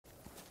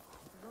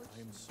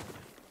am sorry.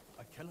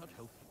 I cannot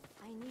help you.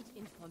 I need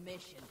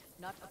information,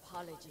 not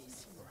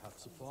apologies.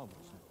 Perhaps the farmers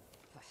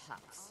know.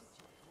 Perhaps.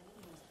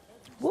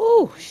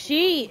 Woo,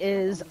 she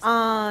is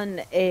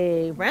on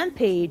a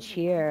rampage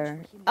here.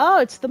 Oh,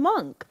 it's the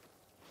monk.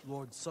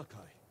 Lord Sakai,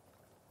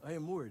 I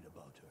am worried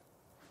about her.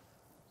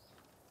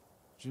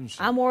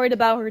 I'm worried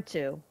about her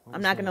too.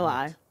 I'm not gonna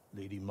lie.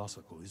 Lady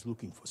Masako is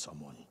looking for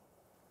someone.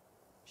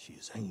 She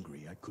is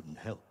angry I couldn't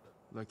help.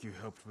 Like you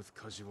helped with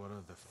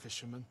Kajiwara the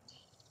fisherman?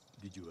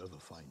 Did you ever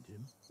find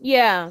him?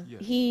 Yeah,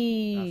 Yes,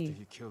 he... after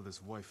he killed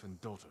his wife and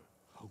daughter.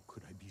 How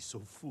could I be so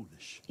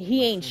foolish?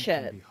 He ain't My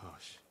friend shit. can be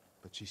harsh,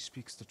 but she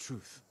speaks the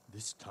truth.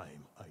 This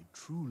time, I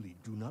truly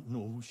do not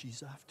know who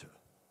she's after.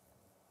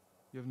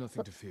 You have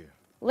nothing to fear.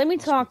 Let me I'll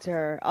talk speak to with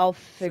her. I'll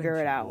figure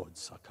Thank it you, out. Lord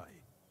Sakai.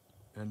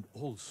 And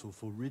also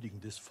for ridding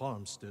this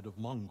farmstead of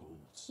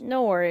Mongols.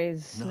 No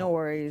worries. Now No we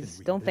worries.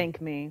 can Don't rebuild.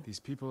 thank me. These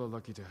people are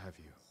lucky to have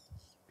you.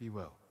 Be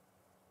well.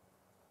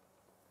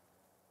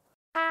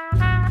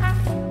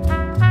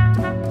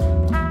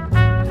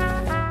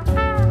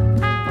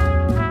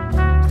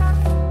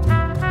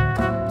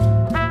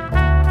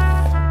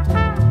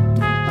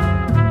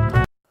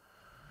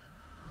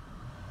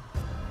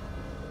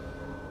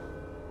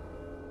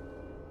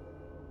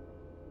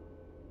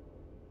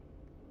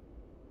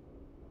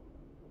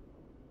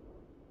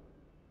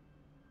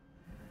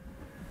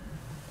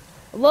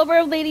 Lover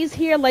of ladies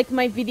here, like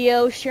my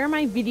video, share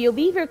my video,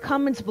 leave your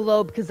comments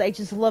below because I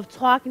just love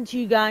talking to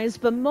you guys,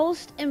 but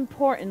most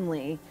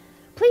importantly,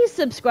 please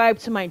subscribe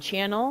to my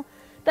channel.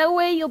 That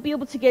way you'll be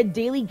able to get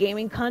daily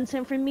gaming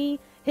content from me.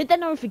 Hit that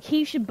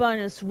notification button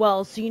as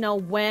well so you know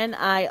when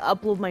I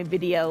upload my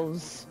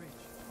videos.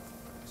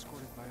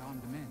 Escorted by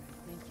armed men.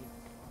 Thank you.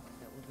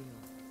 That will be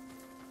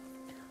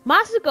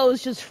all. Masako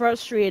is just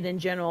frustrated in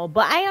general,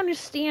 but I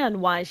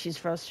understand why she's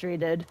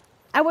frustrated.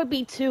 I would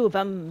be too if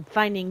I'm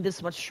finding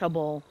this much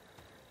trouble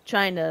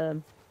trying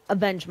to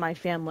avenge my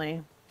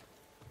family.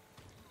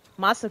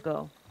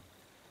 Masako.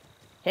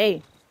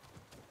 Hey.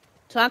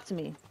 Talk to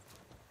me.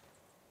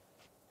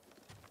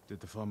 Did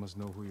the farmers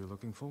know who you're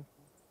looking for?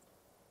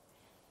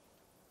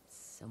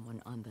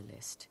 Someone on the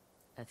list.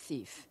 A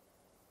thief.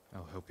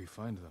 I'll help you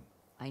find them.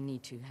 I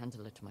need to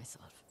handle it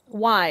myself.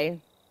 Why?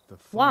 The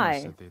farmers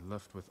Why? said they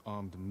left with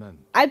armed men.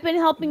 I've been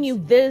helping you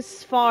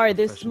this far,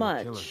 this Professional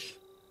much. killers.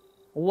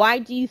 Why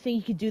do you think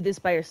you could do this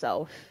by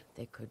yourself?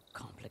 They could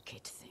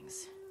complicate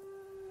things.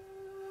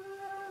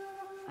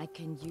 I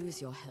can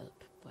use your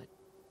help, but I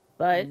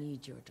But,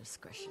 need your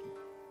discretion.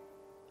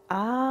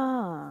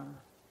 ah.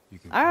 You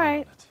can All count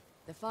right. on it.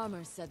 The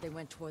farmers said they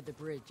went toward the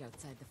bridge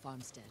outside the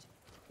farmstead.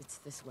 It's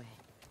this way.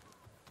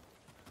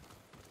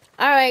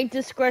 Alright,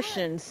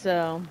 discretion,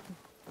 so...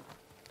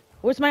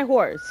 Where's my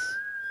horse?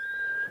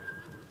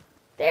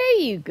 There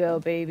you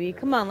go, baby.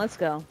 Come on, let's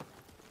go.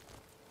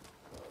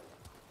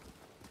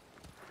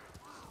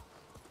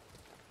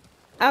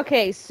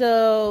 Okay,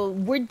 so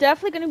we're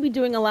definitely going to be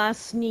doing a lot of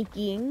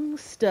sneaking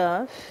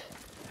stuff.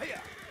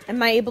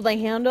 Am I able to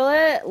handle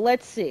it?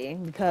 Let's see,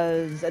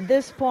 because at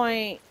this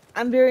point,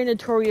 I'm very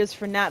notorious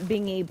for not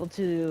being able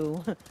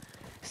to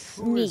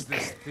Who is sneak.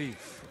 this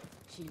thief?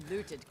 She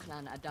looted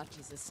Clan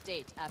Adachi's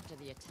estate after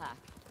the attack.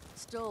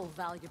 Stole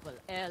valuable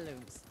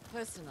heirlooms,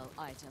 personal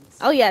items.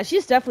 Oh yeah,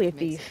 she's definitely a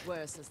What makes thief. it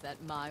worse is that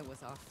Mai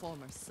was our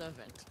former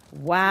servant. 3 years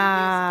ago,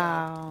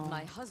 Wow.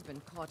 my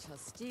husband caught her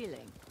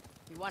stealing.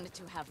 He wanted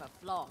to have her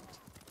flogged.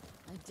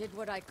 I did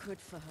what I could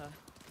for her,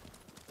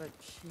 but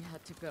she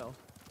had to go.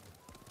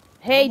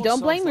 Hey, Almost don't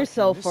sounds blame like you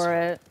yourself miss for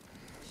her. it.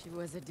 She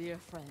was a dear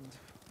friend.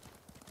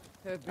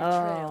 Her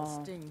betrayal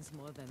Oh. stings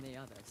more than the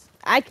others.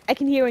 I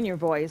can hear in your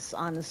voice,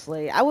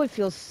 honestly. I would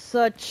feel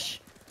such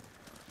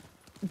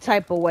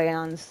type of way,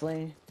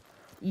 honestly.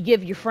 You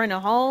give your friend a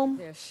home,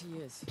 There she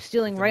is.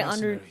 stealing The right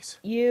under mercenaries.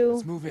 you.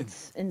 Let's move in.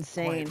 It's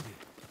insane. Quietly.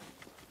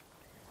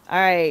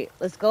 Alright,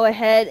 let's go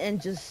ahead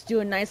and just do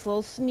a nice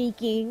little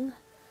sneaking.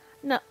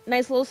 No,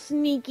 nice little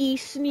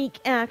sneak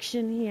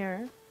action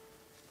here.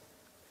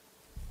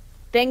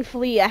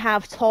 Thankfully, I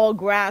have tall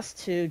grass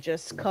to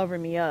just cover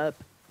me up.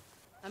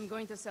 I'm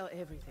going to sell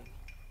everything.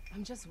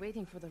 I'm just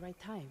waiting for the right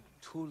time.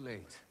 Too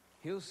late.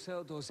 He'll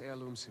sell those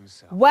heirlooms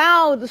himself.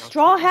 Wow, the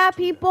straw take us hat to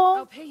them. I'll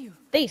people, pay you.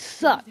 they Leave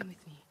suck. them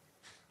with me.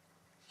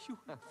 You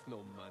have no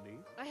money.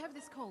 I have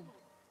this comb.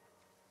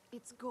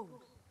 It's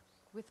gold,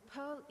 with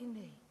pearl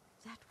inlay.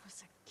 That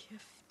was a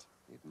gift.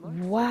 It might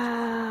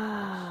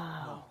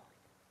Wow.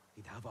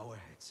 He'd have our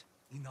heads.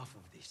 Enough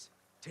of this.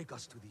 Take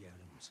us to the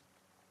heirlooms.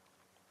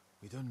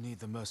 We don't need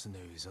the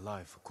mercenaries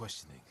alive for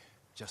questioning.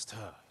 Just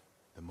her.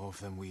 The more of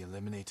them we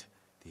eliminate,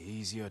 the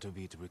easier it'll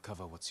be to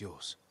recover what's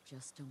yours.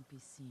 Just don't be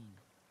seen,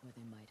 or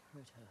they might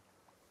hurt her.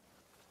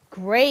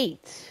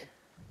 Great.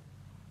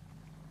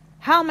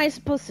 How am I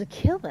supposed to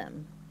kill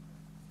them?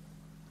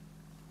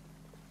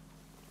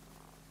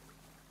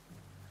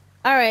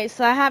 Alright,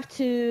 so I have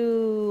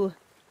to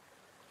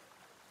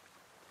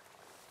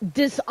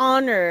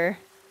dishonor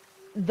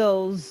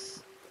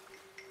those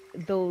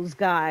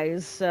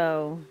guys,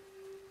 so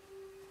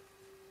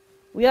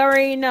we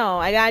already know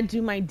I gotta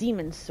do my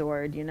demon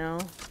sword, you know?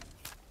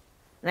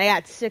 And I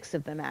got 6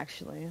 of them,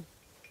 actually.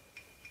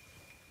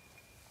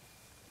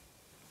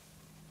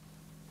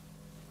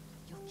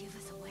 You'll give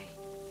us away.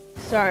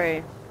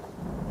 Sorry.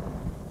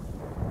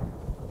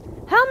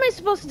 How am I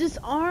supposed to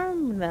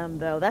disarm them,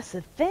 though? That's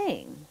the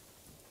thing.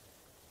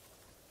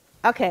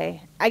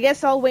 Okay, I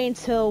guess I'll wait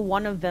until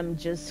one of them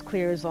just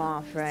clears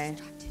off,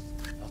 right?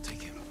 I'll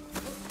take him.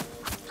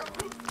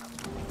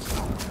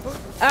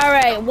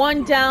 Alright,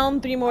 1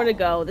 down, 3 more to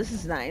go. This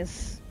is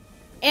nice.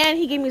 And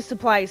he gave me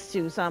supplies,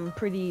 too, so I'm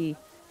pretty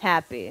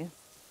happy.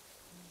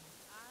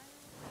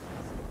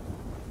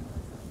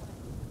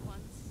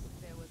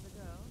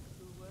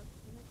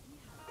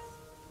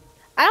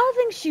 I don't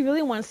think she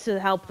really wants to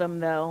help them,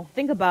 though.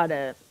 Think about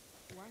it.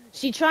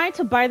 She tried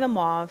to buy them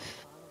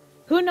off.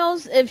 Who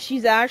knows if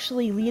she's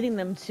actually leading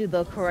them to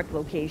the correct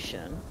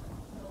location.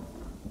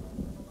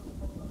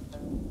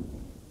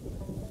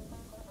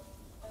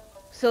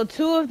 So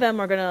 2 of them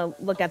are gonna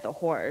look at the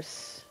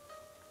horse.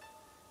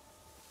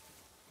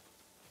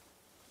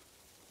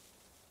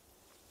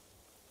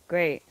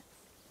 Great.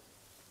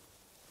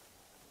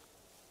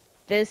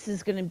 This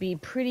is gonna be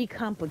pretty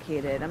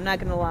complicated, I'm not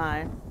gonna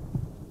lie.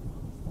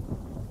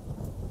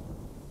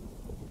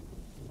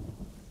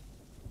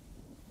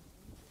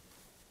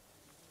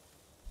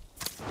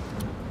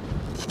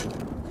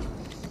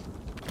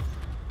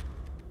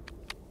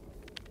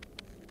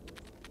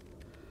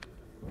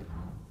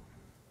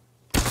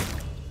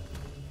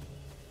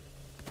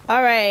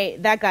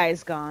 Alright, that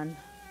guy's gone.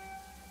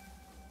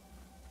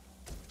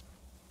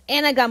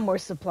 And I got more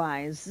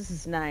supplies. This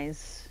is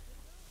nice.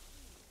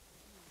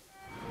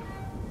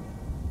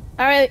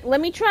 Alright, let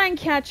me try and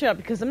catch up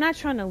because I'm not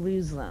trying to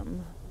lose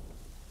them.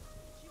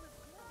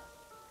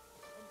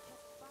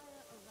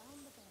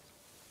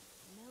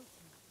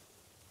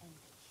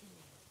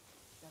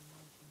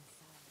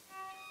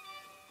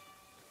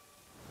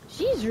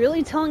 She's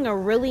really telling a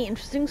really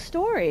interesting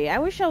story. I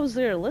wish I was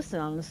there to listen,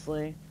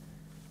 honestly.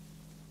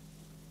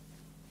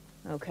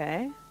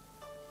 Okay.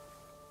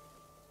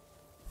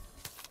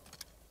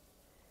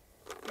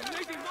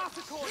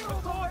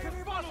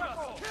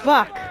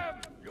 Fuck.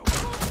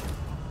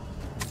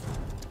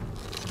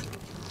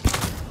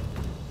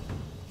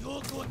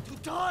 You're going to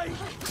die!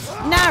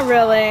 Not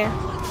really.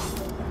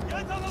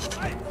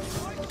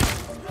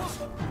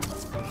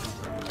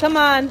 Come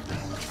on.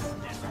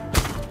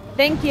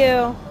 Thank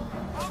you.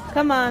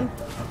 Come on.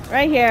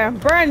 Right here.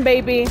 Burn,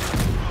 baby.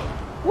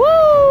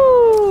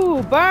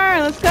 Woo! Burn.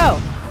 Let's go.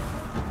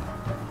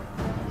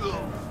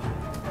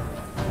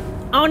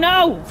 Oh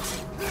no!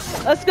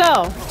 Let's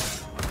go.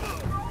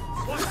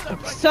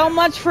 So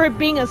much for it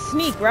being a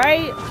sneak,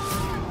 right?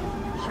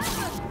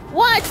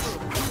 What?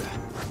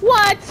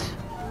 What?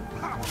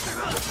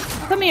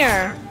 Come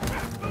here.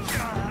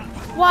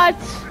 What?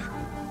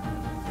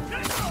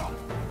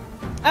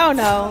 Oh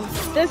no.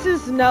 This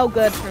is no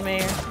good for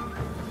me.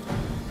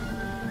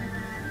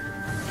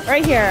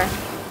 Right here.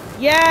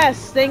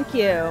 Yes, thank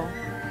you.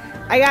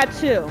 I got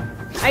 2.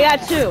 I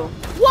got 2.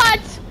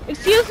 What?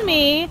 Excuse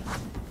me.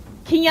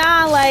 Can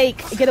y'all,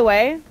 like, get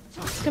away?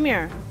 Come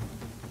here.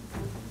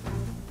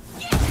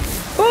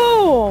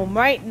 Boom!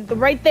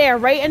 Right there,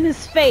 right in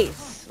his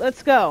face.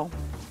 Let's go.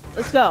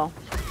 Let's go.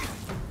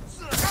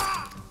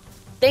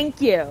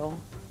 Thank you.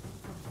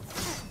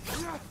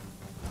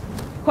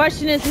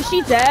 Question is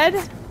she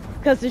dead?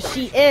 Because if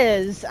she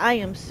is, I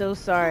am so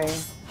sorry.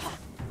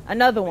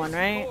 Another one,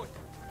 right?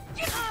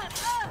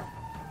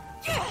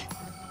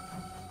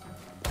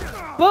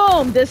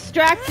 Boom!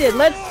 Distracted.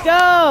 Let's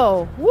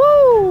go.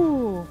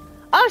 Woo!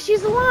 Oh,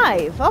 she's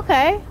alive.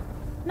 Okay.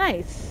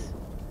 Nice.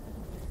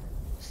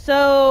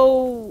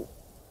 So...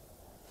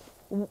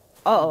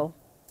 Uh-oh.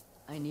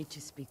 I need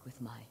to speak with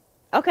Mai.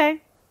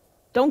 Okay.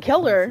 Don't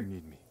kill her. If you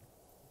need me.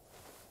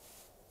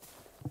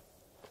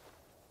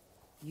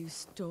 You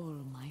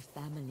stole my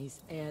family's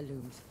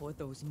heirlooms for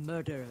those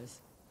murderers.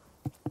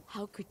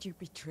 How could you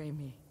betray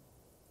me?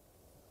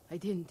 I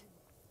didn't.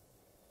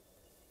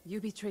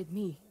 You betrayed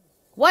me.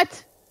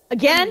 What?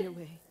 Again?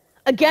 Anyway,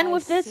 Again I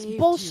with this saved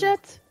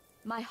bullshit?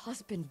 My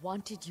husband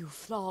wanted you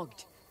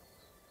flogged.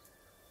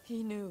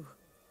 He knew.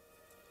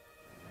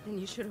 then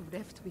you should have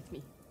left with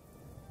me.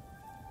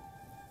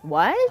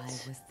 What? I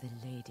was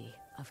the lady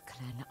of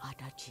Clan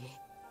Adachi.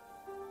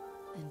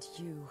 And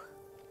you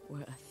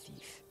were a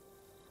thief.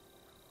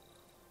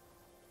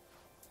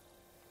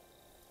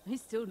 I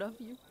still love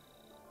you.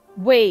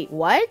 Wait,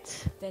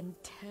 what? Then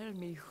tell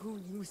me who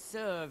you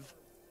serve.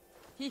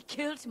 He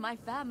killed my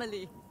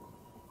family.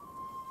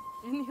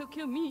 And he'll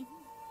kill me.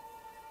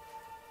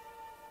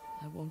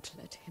 I won't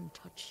let him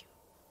touch you.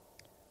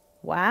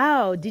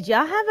 Wow, did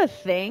y'all have a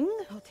thing?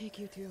 I'll take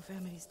you to your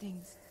family's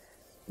things.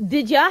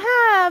 Did y'all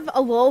have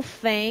a little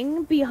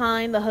thing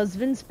behind the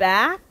husband's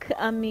back?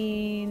 I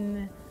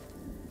mean,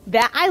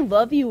 that I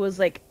love you was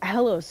like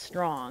hella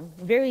strong.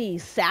 Very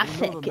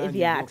sapphic, if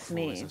you ask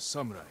me. As a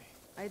samurai.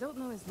 I don't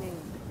know his name.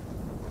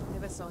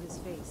 Never saw his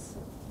face.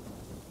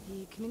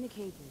 He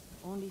communicated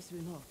only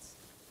through notes.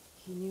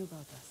 He knew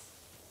about us,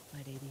 my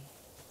lady.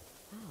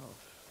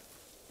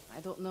 How? I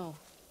don't know.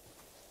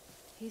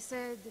 He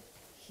said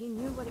He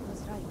knew what it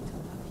was like to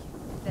love you.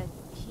 That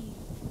he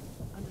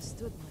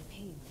understood my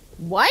pain.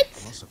 What?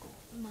 Masako.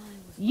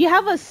 You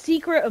have a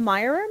secret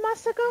admirer,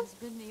 Masako? Has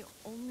been the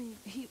only...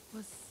 He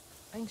was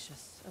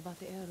anxious about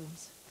the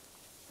heirlooms.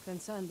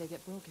 Concerned they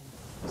get broken.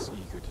 He's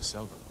eager to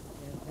sell them.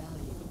 Their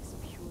value is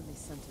purely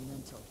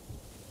sentimental.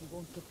 He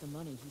won't get the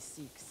money he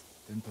seeks.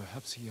 Then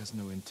perhaps he has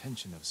no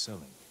intention of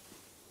selling.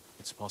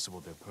 It's possible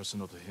they're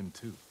personal to him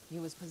too. He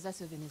was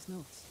possessive in his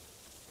notes.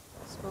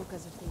 Spoke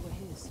as if they were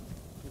his.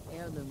 The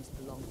heirlooms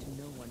belong to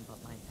no one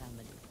but my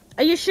family.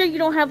 Are you sure you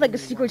don't have like a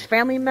secret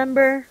family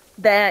member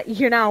that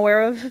you're not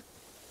aware of?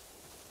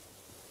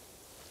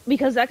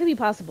 Because that could be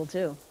possible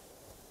too.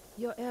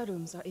 Your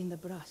heirlooms are in the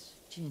brush.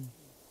 Jin,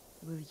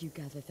 will you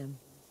gather them?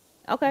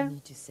 Okay. I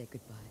need to say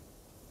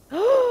goodbye.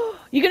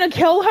 You gonna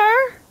kill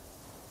her?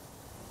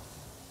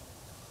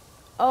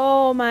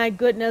 Oh my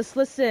goodness,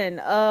 listen,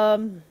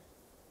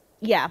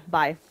 yeah,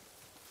 bye.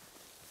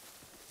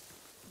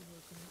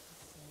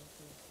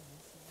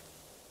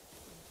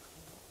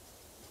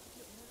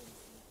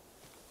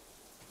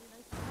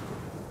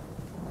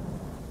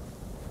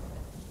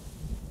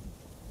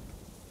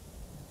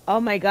 Oh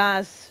my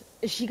gosh,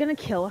 is she gonna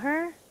kill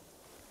her?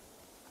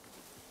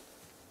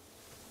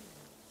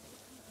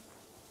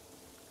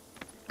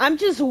 I'm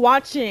just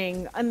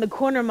watching in the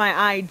corner of my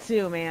eye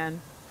too,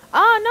 man.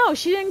 Oh no,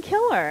 she didn't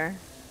kill her.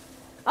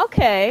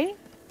 Okay.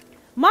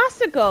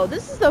 Masako,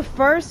 this is the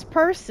first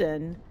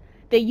person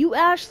that you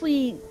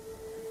actually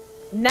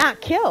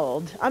not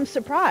killed. I'm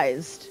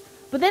surprised.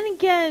 But then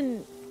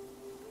again,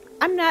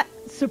 I'm not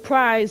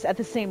surprised at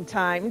the same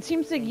time. It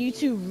seems like you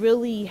two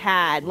really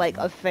had like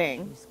a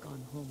thing. He's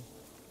gone home.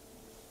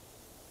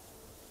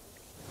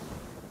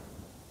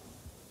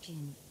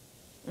 Jin,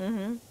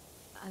 Mm-hmm.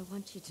 I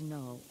want you to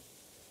know,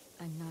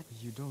 I'm not...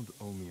 You don't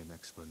owe me an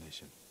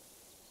explanation.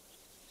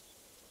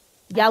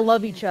 Y'all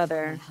love each cared for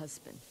other. my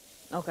husband,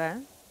 Okay.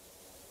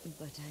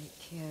 but I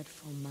cared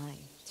for mine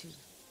too.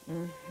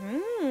 You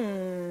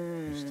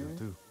still Mm-hmm.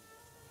 do.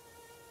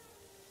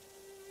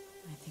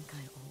 I think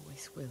I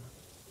always will.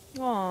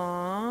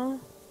 Aww.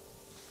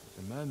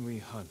 The man we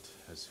hunt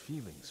has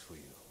feelings for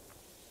you.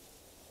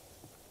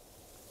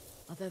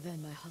 Other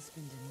than my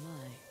husband and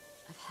Mai,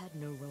 I've had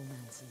no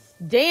romances.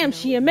 Damn, No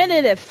she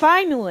admitted it,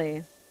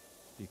 finally.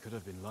 He could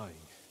have been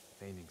lying,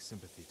 feigning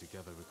sympathy to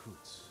gather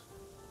recruits.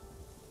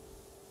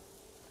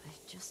 I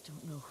just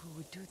don't know who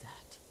would do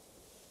that.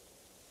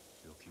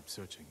 We'll keep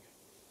searching.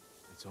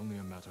 It's only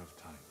a matter of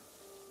time.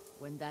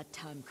 When that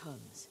time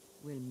comes,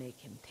 we'll make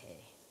him pay.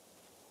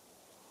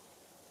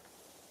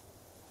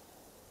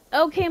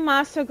 Okay,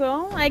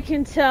 Masako, I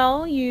can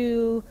tell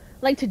you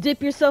like to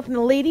dip yourself in the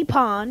lady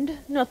pond.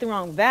 Nothing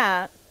wrong with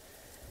that.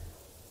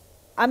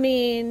 I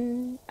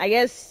mean, I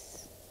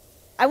guess...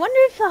 I wonder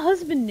if the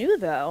husband knew,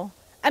 though.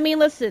 I mean,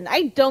 listen,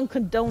 I don't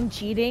condone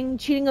cheating.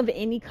 Cheating of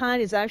any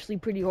kind is actually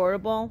pretty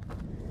horrible.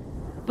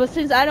 But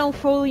since I don't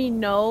fully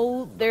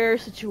know their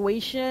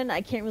situation,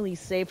 I can't really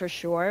say for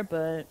sure,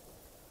 but...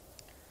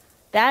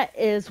 that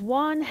is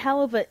one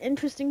hell of an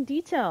interesting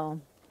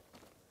detail.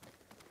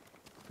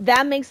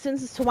 That makes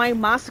sense as to why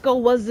Masako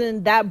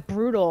wasn't that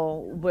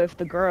brutal with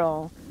the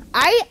girl.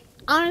 I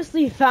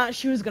honestly thought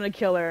she was gonna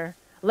kill her.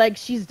 Like,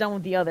 she's done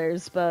with the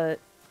others, but...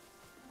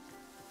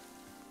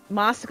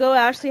 Masako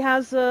actually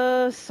has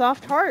a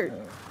soft heart.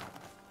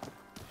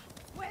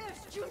 Where's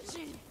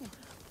Junshin?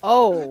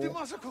 Oh.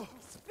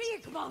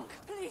 Speak, monk!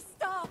 Please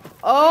stop!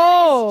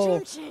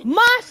 Oh. Masako!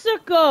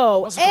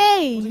 Masako,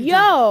 Hey, what are you yo!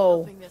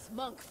 Helping this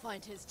monk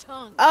find his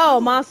tongue. Oh,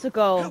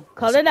 Masako.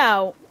 Cut it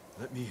out.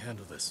 Let me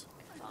handle this.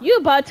 You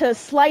about to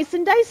slice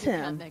and dice You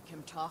can't him. make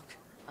him talk.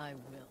 I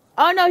will.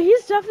 Oh no,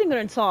 he's definitely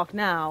gonna talk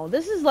now.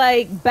 This is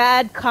like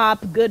bad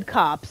cop, good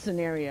cop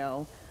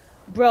scenario.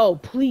 Bro,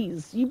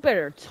 please, you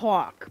better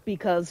talk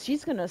because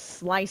she's gonna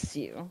slice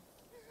you.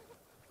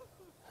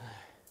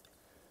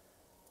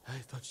 I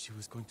thought she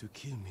was going to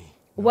kill me.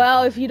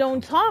 Well, if you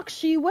don't talk,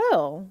 she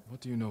will.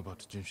 What do you know about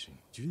Junshin?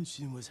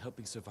 Junshin was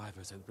helping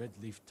survivors at Red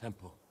Leaf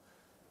Temple,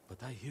 but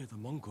I hear the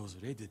Mongols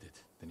raided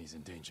it. Then he's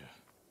in danger.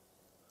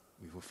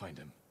 We will find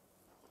him.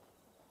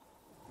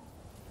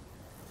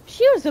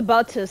 She was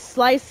about to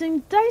slice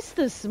and dice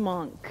this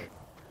monk.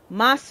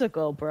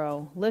 Masako,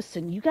 bro,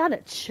 listen, you gotta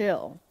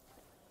chill.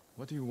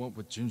 What do you want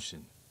with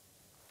Junshin?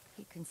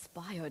 He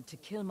conspired to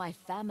kill my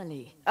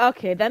family.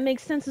 Okay, that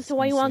makes sense as to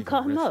why you want to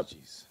cut him up.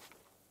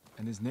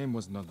 And his name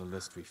wasn't on the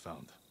list we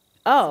found.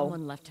 Oh,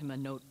 Someone left him a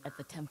note at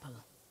the temple.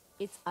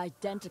 It's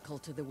identical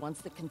to the ones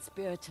the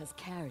conspirators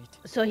carried.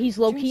 so he's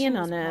low-key in Junshin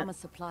on was it.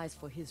 promised supplies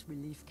for his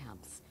relief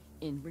camps.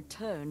 In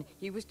return,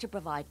 he was to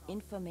provide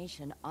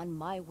information on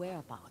my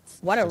whereabouts.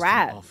 What a Just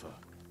rat. An offer.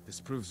 This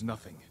proves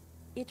nothing.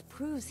 It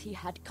proves he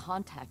had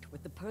contact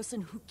with the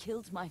person who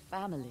killed my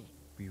family.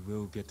 We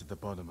will get to the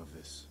bottom of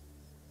this.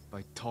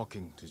 By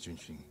talking to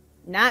Junshin.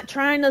 Not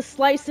trying to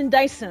slice and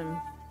dice him,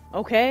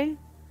 okay?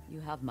 You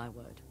have my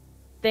word.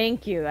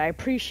 Thank you, I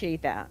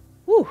appreciate that.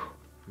 Whew.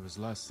 He was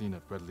last seen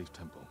at Red Leaf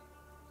Temple.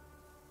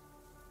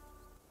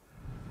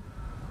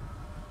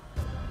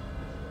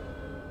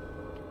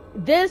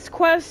 This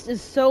quest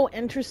is so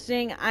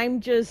interesting. I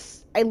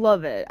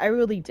love it. I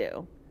really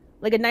do.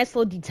 Like a nice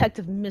little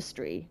detective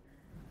mystery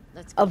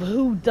Let's go. of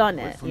who done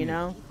it, you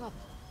know? Keep up.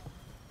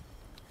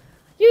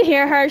 You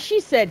hear her? She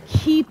said,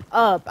 keep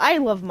up. I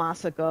love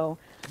Masako.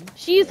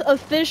 She's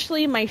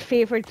officially my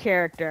favorite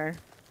character.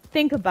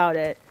 Think about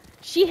it.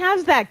 She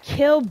has that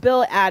Kill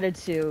Bill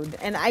attitude,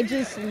 and I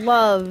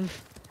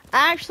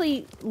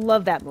actually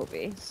love that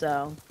movie,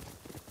 so.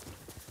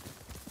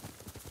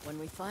 When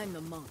we find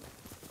the monk,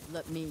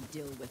 let me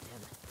deal with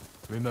him.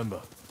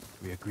 Remember,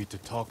 we agreed to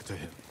talk to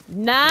him.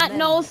 Not The men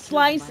no who killed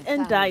slice my and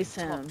family dice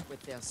him. talked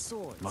with their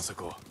swords.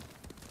 Masako,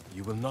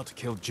 you will not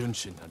kill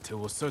Junshin until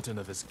we're certain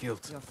of his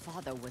guilt. Your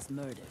father was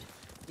murdered.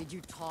 Did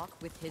you talk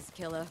with his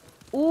killer?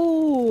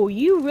 Ooh,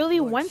 you really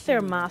Lord went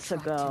there, Shinra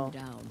tracked Masako.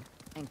 him down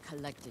and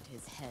collected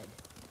his head.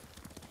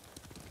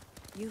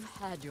 You've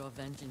had your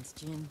vengeance,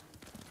 Jin.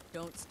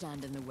 Don't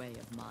stand in the way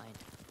of mine.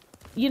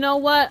 You know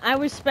what? I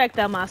respect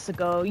that,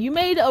 Masako. You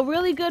made a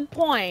really good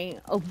point.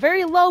 Oh,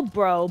 very low,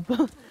 bro.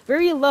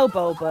 Very low,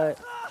 bro, but...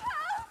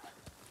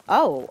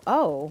 Oh,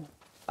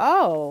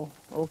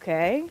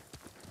 okay.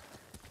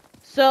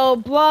 So,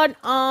 blood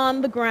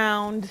on the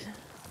ground.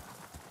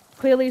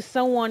 Clearly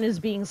someone is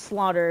being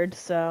slaughtered,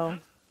 so...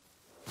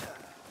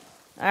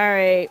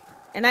 Alright.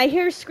 And I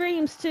hear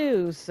screams,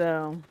 too,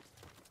 so...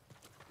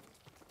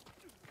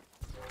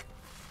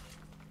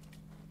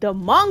 The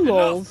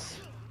Mongols?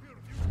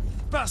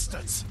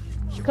 Bastards!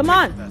 Come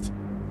on.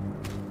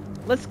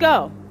 Let's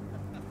go.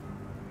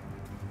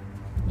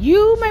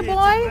 You, my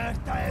boy?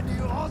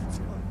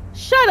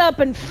 Shut up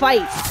and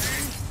fight.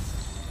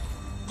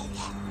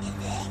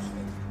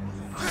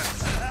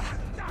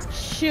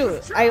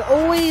 Shoot, I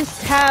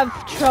always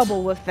have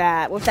trouble with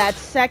that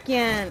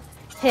second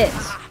hit.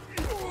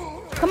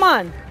 Come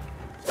on.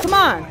 Come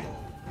on.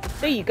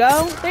 There you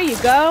go. There you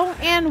go.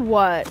 And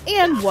what?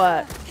 And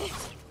what?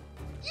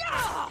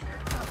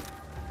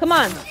 Come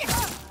on.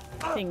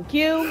 Thank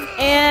you.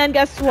 And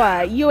guess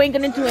what? You ain't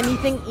gonna do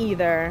anything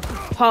either,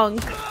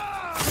 punk.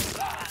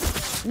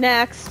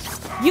 Next.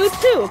 You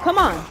too. Come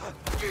on.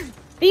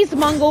 These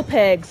Mongol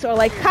pigs are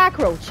like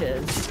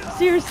cockroaches.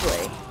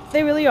 Seriously.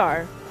 They really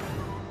are.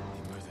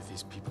 They murder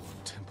these people on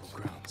temple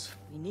grounds.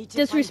 We need to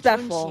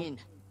Disrespectful. Find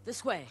Junshin.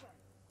 This way.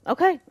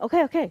 Okay.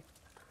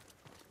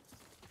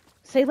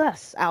 Say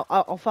less.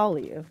 I'll follow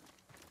you.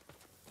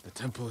 The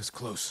temple is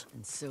close.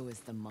 And so is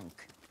the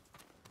monk.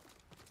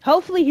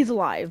 Hopefully he's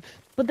alive.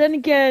 But then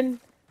again,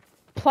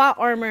 plot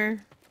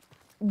armor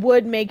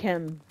would make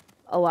him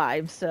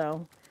alive,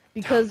 so...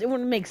 Because it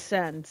wouldn't make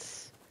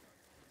sense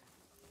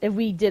if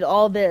we did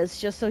all this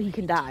just so he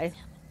can die.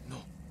 No,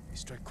 we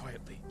strike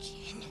quietly.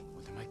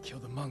 Or they might kill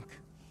the monk.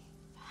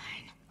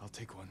 Fine. I'll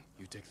take one,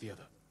 you take the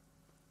other.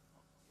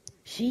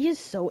 She is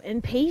so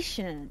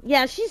impatient.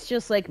 Yeah, she's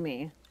just like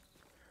me.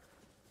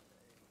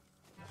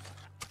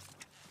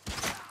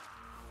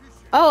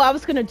 Oh, I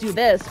was gonna do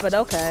this, but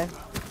okay.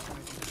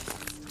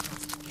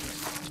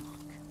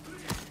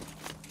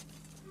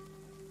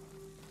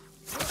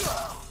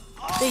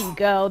 There you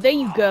go. There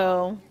you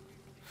go.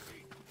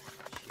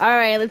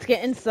 Alright, let's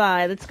get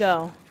inside. Let's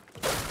go.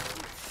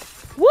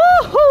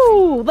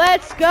 Woohoo!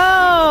 Let's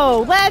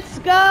go! Let's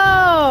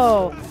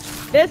go!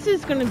 This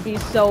is gonna be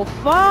so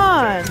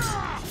fun!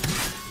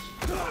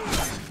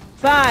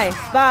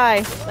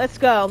 Bye. Let's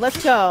go.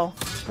 Let's go.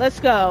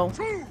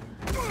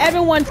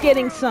 Everyone's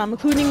getting some,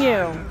 including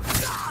you.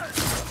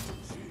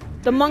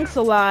 The monk's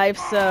alive,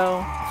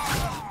 so...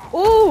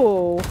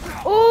 Ooh!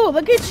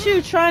 Look at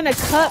you trying to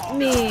cut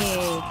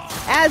me!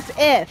 As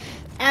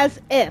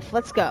if.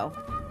 Let's go.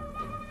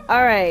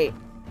 Alright.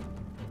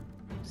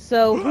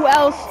 So, who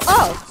else?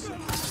 Oh!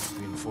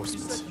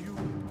 Reinforcements.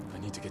 I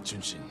need to get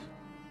Junshin.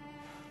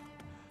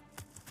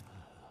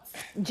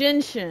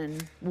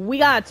 Jinshin, we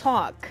gotta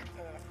talk.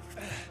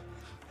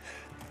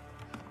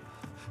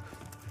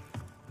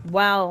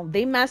 Wow,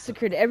 they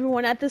massacred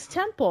everyone at this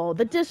temple.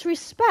 The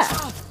disrespect.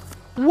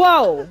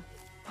 Whoa!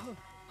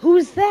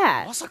 Who's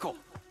that? Masako!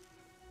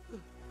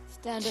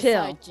 Stand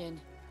Chill. aside,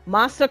 Jin.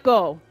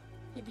 Masako.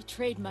 He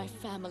betrayed my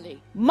family.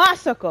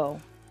 Masako.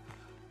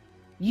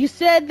 You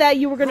said that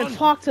you were gonna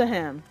talk to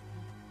him.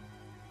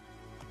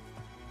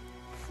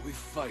 If we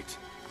fight,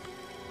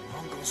 the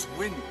Mongols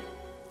win.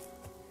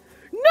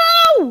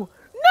 No!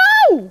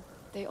 No!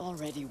 They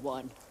already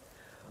won.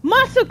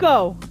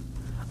 Masako!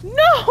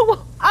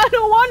 No! I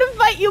don't want to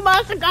fight you,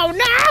 Masako!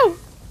 No!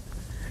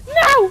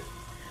 No!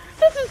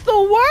 This is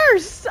the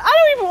worst! I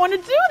don't even want to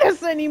do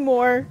this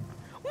anymore!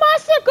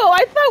 Masako,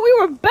 I thought we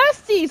were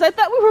besties! I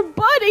thought we were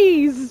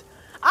buddies!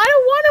 I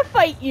don't want to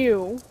fight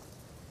you!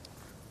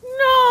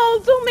 No!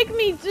 Don't make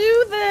me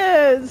do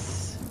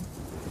this!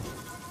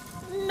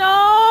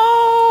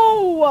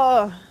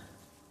 No!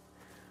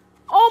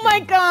 Oh my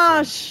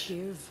gosh!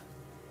 Give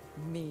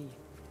me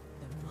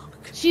the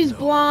monk. She's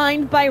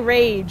blind by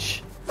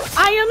rage.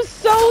 I am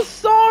so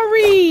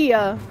sorry!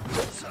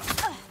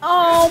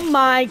 Oh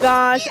my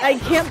gosh, I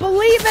can't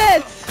believe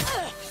it!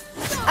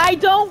 I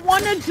don't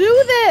want to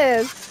do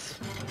this!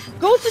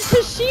 Ghost of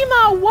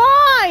Tsushima,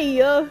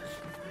 why?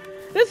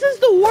 This is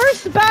the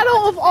worst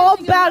battle of all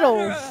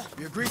battles.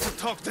 We agreed to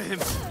talk to him.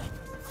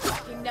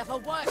 He never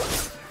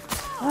worked.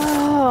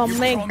 Oh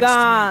my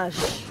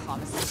gosh.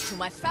 Promises to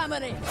my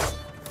family.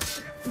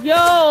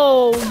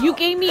 Yo, you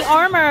gave me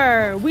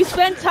armor. We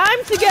spent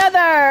time together.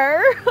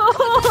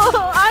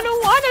 I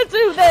don't want to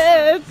do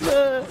this.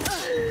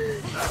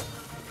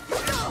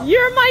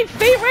 You're my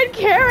favorite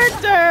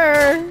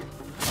character.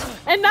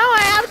 And now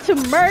I have to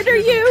murder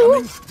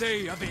you?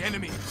 They are the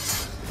enemy.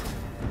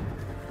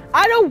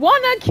 I don't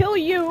want to kill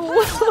you.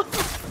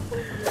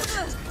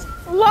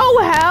 Low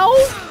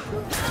health.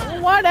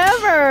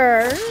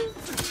 Whatever.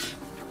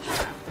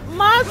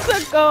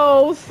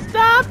 Masako,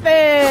 stop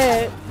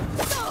it.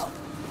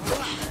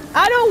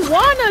 I don't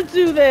want to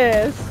do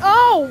this.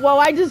 Oh, well,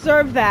 I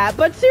deserve that.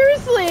 But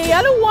seriously,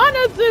 I don't want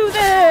to do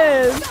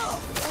this.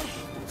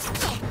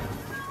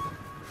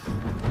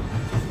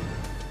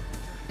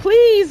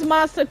 Please,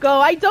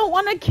 Masako, I don't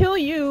want to kill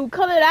you.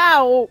 Cut it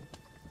out.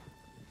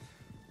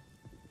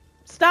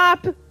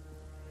 Stop.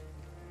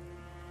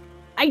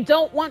 I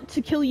don't want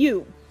to kill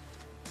you.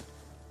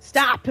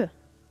 Stop.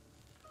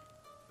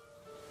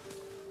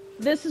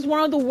 This is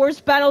one of the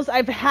worst battles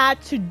I've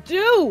had to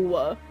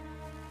do.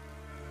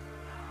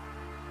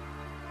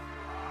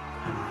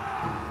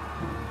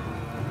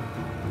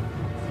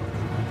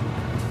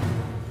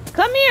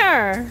 Come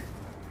here!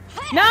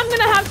 Now I'm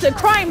gonna have to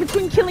cry in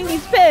between killing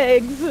these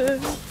pigs.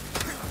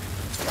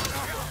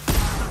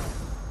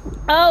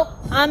 Oh,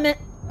 I'm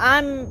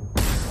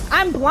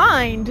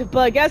blind,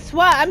 but guess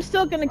what? I'm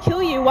still gonna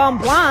kill you while I'm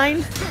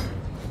blind.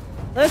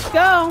 Let's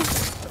go.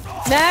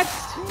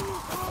 Next.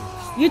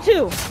 You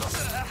two.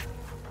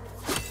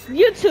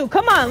 You two,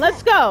 come on,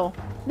 let's go.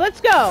 Let's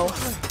go.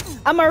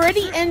 I'm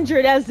already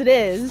injured as it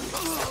is.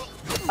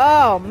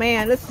 Oh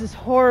man, this is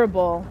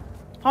horrible.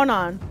 Hold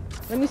on.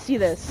 Let me see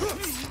this.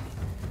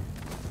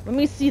 Let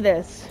me see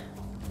this.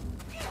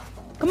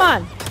 Come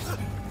on.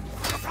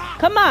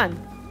 Come on.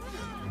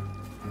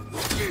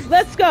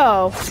 Let's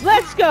go.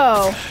 Let's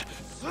go.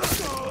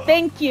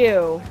 Thank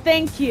you.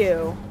 Thank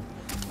you.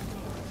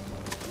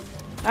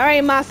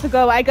 Alright,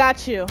 Masako, I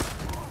got you.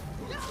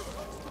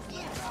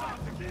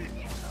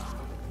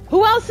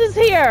 Who else is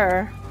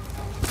here?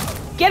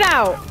 Get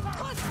out.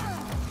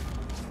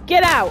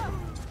 Get out.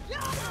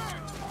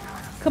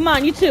 Come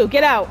on, you two,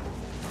 get out.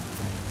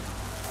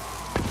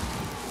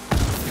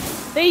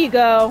 There you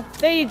go.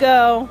 There you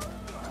go.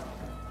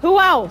 Who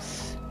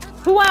else?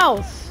 Who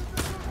else?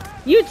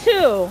 You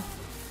two.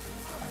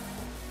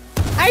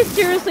 I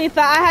seriously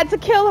thought I had to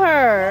kill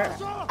her.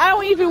 I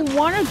don't even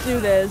want to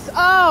do this.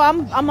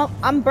 Oh,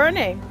 I'm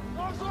burning.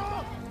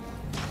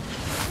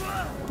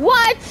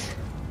 What?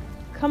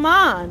 Come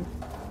on.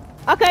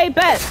 Okay,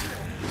 bet.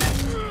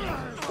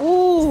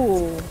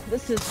 Ooh,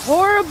 this is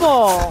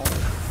horrible.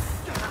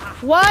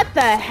 What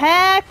the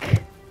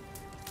heck?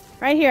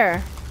 Right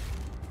here.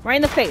 Right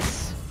in the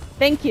face.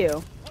 Thank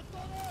you.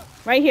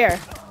 Right here.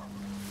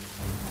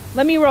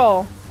 Let me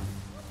roll.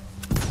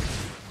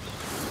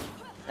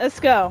 Let's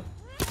go.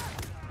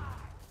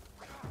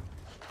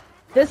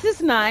 This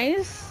is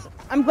nice.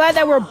 I'm glad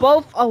that we're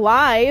both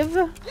alive.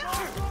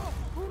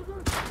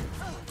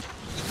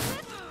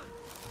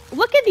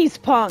 Look at these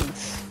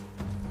punks.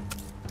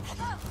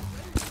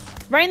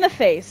 Right in the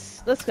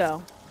face. Let's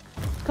go.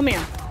 Come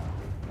here.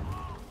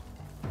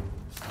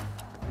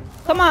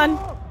 Come on.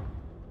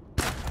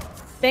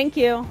 Thank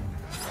you.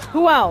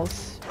 Who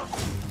else?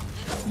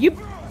 You...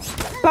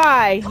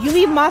 Bye. You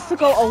leave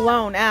Masako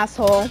alone,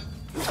 asshole.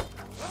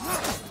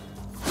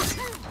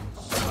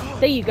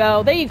 There you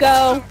go. There you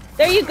go.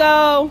 There you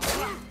go.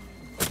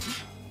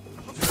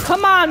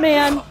 Come on,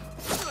 man.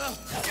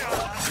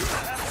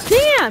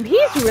 Damn,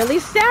 he's really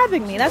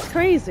stabbing me. That's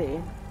crazy.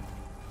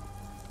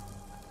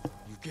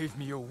 You gave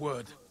me your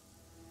word.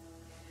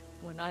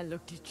 When I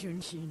looked at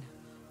Junshin,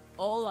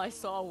 all I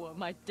saw were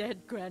my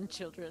dead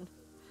grandchildren.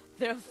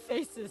 Their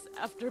faces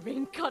after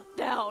being cut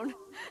down.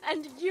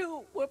 And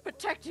you were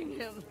protecting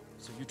him.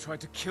 So you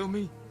tried to kill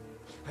me?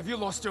 Have you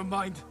lost your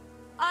mind?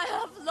 I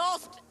have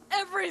lost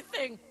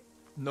everything.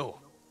 No.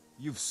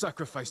 You've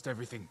sacrificed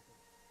everything.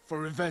 For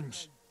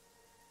revenge.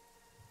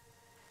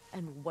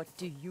 And what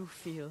do you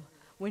feel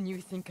when you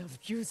think of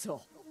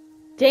Yuzo?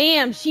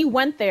 Damn, she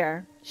went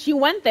there. She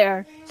went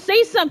there.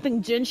 Say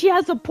something, Jin. She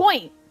has a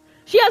point.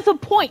 She has a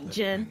point, Let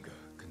Jin. anger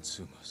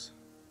consume us.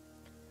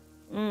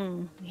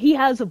 He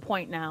has a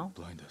point now.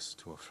 Blind us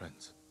to our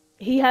friends.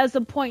 He has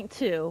a point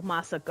too,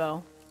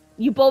 Masako.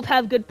 You both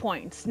have good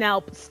points.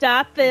 Now,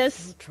 stop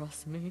this. You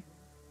trust me?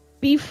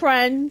 Be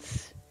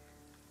friends.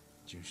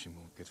 Junshin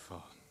won't get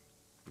far.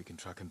 We can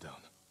track him down.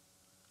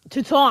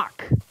 To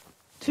talk.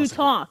 To Masako.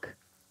 talk.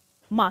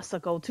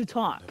 Masako, to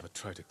talk. Never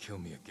try to kill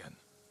me again.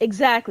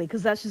 Exactly,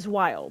 because that's just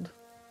wild.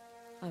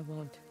 I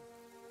won't.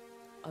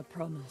 I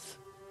promise.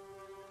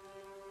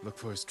 Look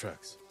for his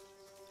tracks.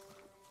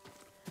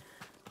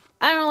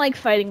 I don't like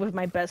fighting with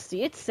my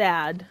bestie. It's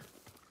sad.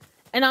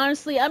 And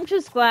honestly, I'm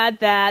just glad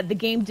that the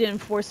game didn't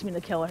force me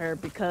to kill her,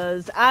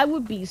 because I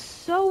would be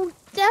so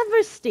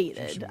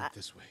devastated. Junshin went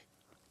this way.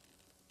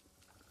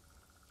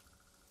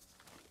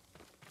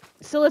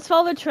 So let's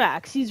follow the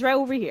tracks. He's right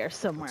over here Looks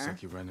somewhere. like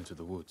he ran into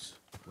the woods.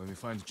 When we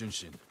find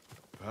Junshin,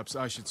 perhaps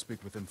I should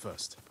speak with him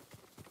first.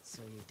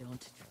 So you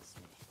don't trust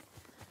me?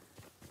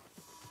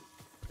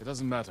 It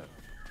doesn't matter.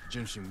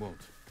 Junshin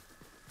won't.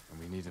 And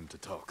we need him to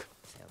talk.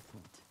 Fair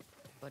point.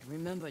 But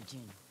remember,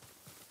 Jin,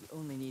 he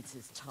only needs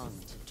his tongue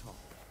to talk.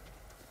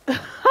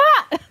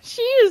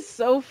 She is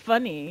so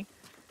funny.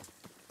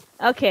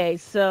 Okay,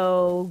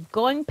 so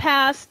going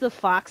past the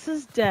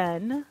fox's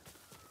den.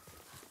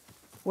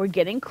 We're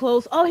getting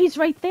close. Oh, he's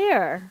right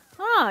there.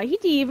 Ah, he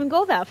didn't even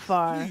go that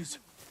far. Please,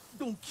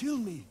 don't kill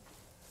me.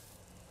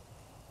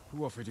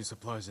 Who offered you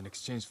supplies in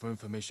exchange for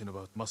information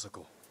about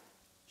Masako?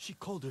 She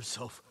called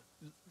herself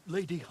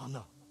Lady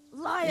Hana.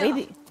 Liar!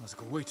 Lady.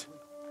 Masako, wait.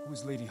 Who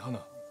is Lady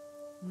Hana?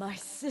 My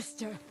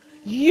sister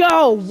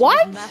Yo, was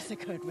what?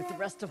 massacred with the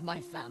rest of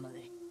my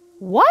family.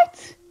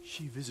 What?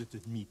 She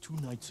visited me 2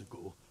 nights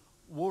ago,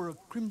 wore a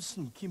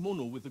crimson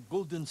kimono with a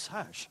golden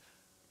sash.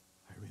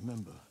 I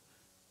remember.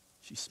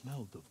 She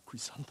smelled of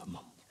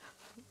chrysanthemum.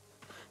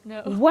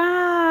 No.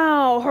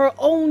 Wow, her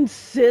own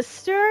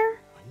sister?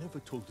 I never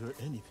told her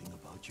anything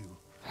about you.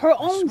 Her I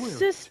own swear it.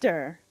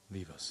 sister.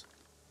 Leave us.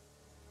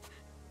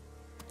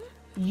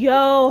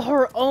 Yo,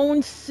 her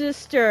own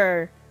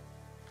sister.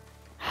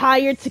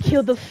 Hired to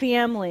kill the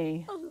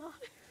family. Alive.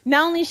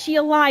 Not only is she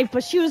alive,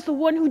 but she was the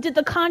one who did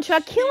the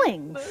contract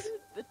killings. Murdered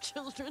the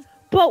children.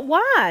 But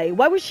why?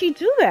 Why would she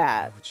do Why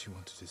that? would she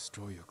want to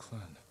destroy your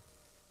clan?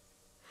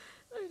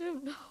 I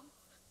don't know.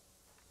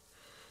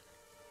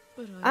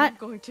 But I'm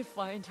going to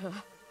find her.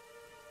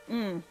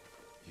 Mm.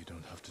 You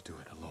don't have to do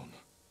it alone.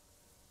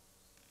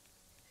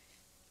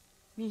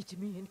 Meet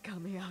me in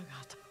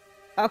Kamiagata.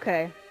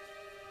 Okay.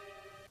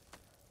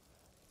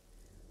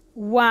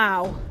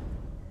 Wow.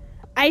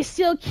 I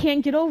still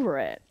can't get over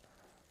it.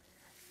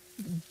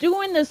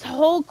 Doing this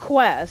whole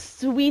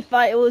quest, we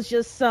thought it was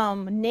just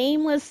some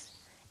nameless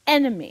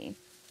enemy.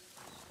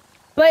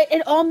 But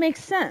it all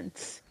makes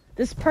sense.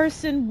 This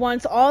person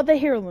wants all the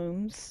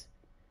heirlooms.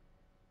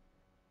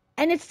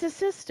 And it's the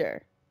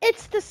sister.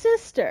 It's the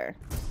sister.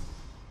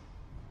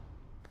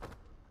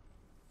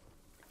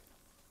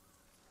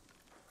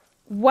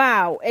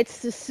 Wow, it's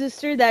the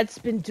sister that's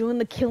been doing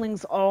the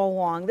killings all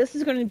along. This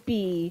is going to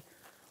be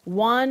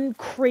one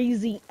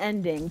crazy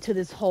ending to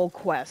this whole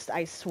quest,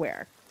 I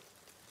swear.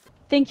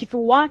 Thank you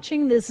for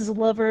watching. This is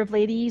Lover of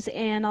Ladies,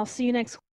 and I'll see you next week.